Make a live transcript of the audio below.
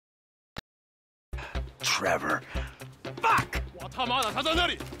Trevor. Fuck! 我他妈的，他在那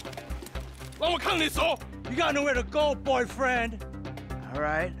里，让我看你手。 You got nowhere to go, boyfriend. All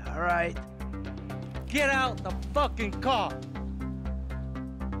right. Get out the fucking car.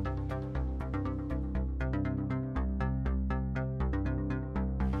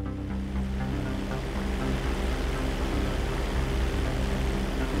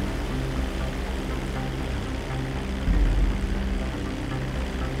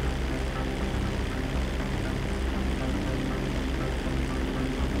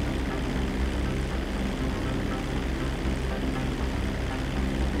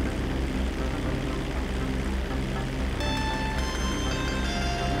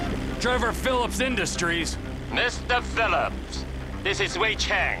 Trevor Phillips Industries. Mr. Phillips, this is Wei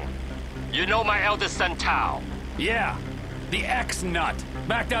Chang. You know my eldest son, Tao. Yeah, the ex-nut.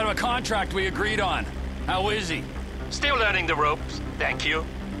 Backed out of a contract we agreed on. How is he? Still learning the ropes, thank you.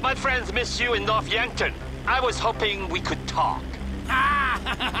 My friends miss you in North Yankton. I was hoping we could talk.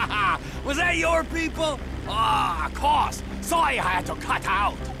 Was that your people? Ah, of course. Sorry I had to cut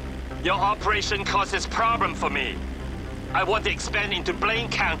out. Your operation causes problem for me. I want to expand into Blaine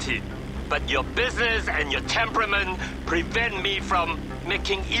County, but your business and your temperament prevent me from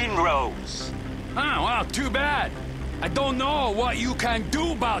making inroads. Oh, well, too bad. I don't know what you can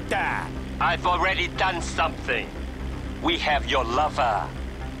do about that. I've already done something. We have your lover.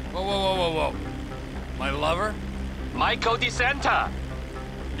 Whoa. My lover? Michael DeSanta.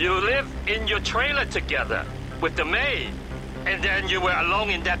 You live in your trailer together with the maid, and then you were alone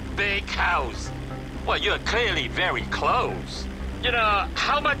in that big house. Well, you're clearly very close. You know,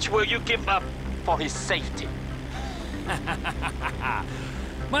 how much will you give up for his safety?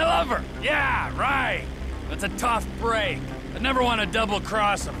 My lover! Yeah, right. It's a tough break. I never want to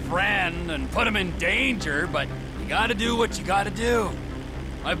double-cross a friend and put him in danger, but you gotta do what you gotta do.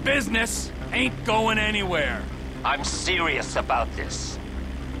 My business ain't going anywhere. I'm serious about this.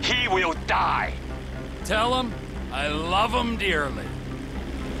 He will die. Tell him I love him dearly.